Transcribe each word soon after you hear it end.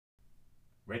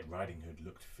Red Riding Hood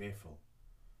looked fearful.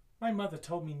 My mother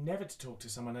told me never to talk to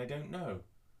someone I don't know.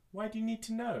 Why do you need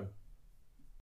to know?